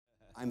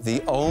I'm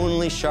the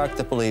only shark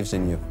that believes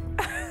in you.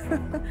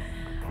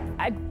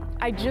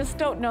 I just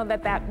don't know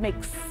that that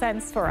makes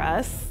sense for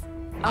us.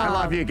 I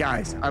love you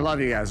guys. I love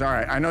you guys. All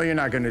right, I know you're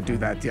not going to do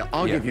that deal.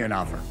 I'll give you an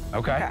offer.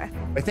 Okay.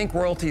 I think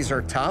royalties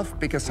are tough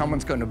because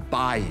someone's going to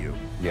buy you.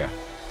 Yeah.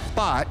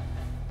 But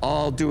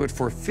I'll do it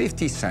for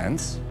 50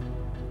 cents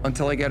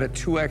until I get a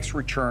 2x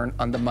return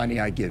on the money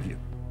I give you.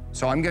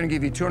 So I'm going to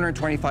give you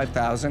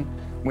 $225,000.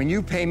 When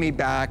you pay me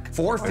back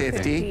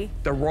 $450,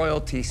 the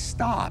royalty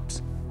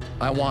stops.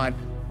 I want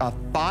a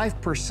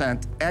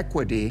 5%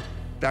 equity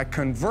that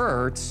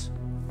converts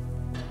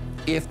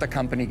if the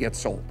company gets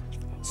sold.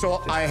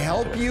 So I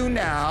help you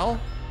now,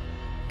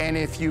 and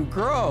if you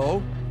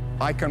grow,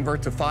 I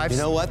convert to 5%. You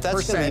know what?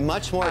 That's going to be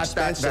much more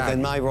expensive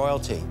than my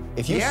royalty.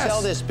 If you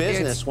sell this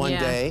business one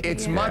day...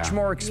 It's much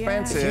more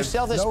expensive. If you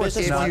sell this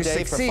business one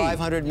day for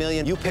 $500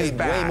 million, you paid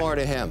way more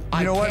to him.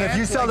 You know what? If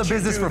you sell the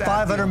business for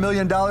 $500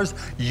 million,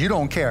 you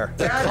don't care.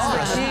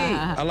 That's the key.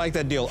 I like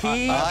that deal.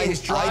 He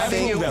is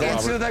driving you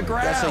into the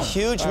ground. That's a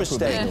huge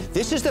mistake.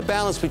 This is the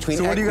balance between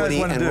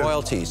equity and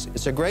royalties.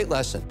 It's a great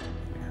lesson.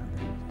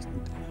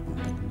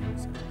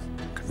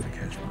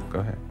 Go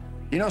ahead.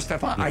 You know,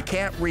 Stefan, I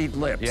can't read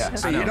lips,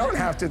 so you don't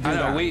have to do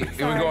that. We're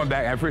going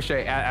back. I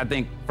appreciate, I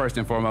think, first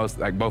and foremost,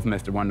 like both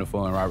Mr.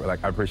 Wonderful and Robert,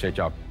 like, I appreciate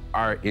y'all.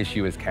 Our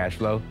issue is cash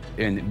flow,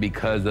 and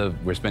because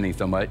of we're spending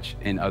so much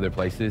in other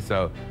places,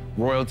 so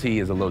royalty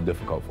is a little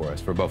difficult for us,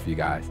 for both of you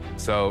guys.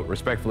 So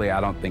respectfully, I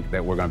don't think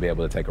that we're going to be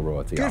able to take a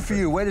royalty Good offer. for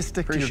you. Way to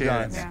stick to your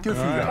guns. Good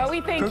for you guys. But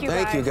we thank you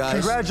guys. Thank you, guys.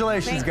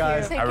 Congratulations,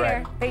 guys. Take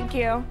care. Thank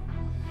you.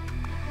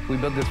 We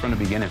built this from the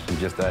beginning from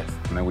just us.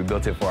 I mean, we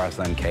built it for our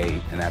son,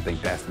 Cade, and I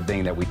think that's the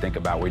thing that we think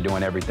about. We're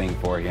doing everything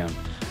for him.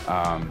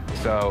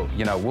 So,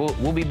 you know,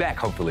 we'll be back,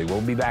 hopefully.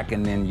 We'll be back,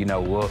 and then, you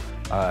know,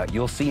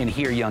 you'll see and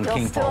hear Young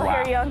King for a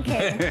while. You'll still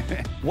hear Young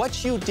King.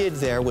 What you did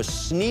there was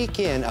sneak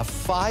in a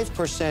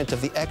 5%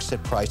 of the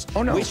exit price,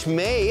 which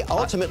may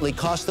ultimately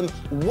cost them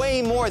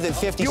way more than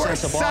 50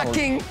 cents a bottle.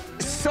 You're sucking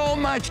so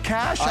much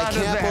cash out of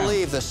them. I can't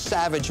believe the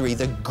savagery,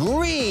 the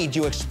greed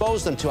you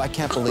exposed them to. I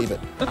can't believe it.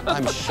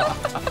 I'm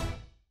shocked.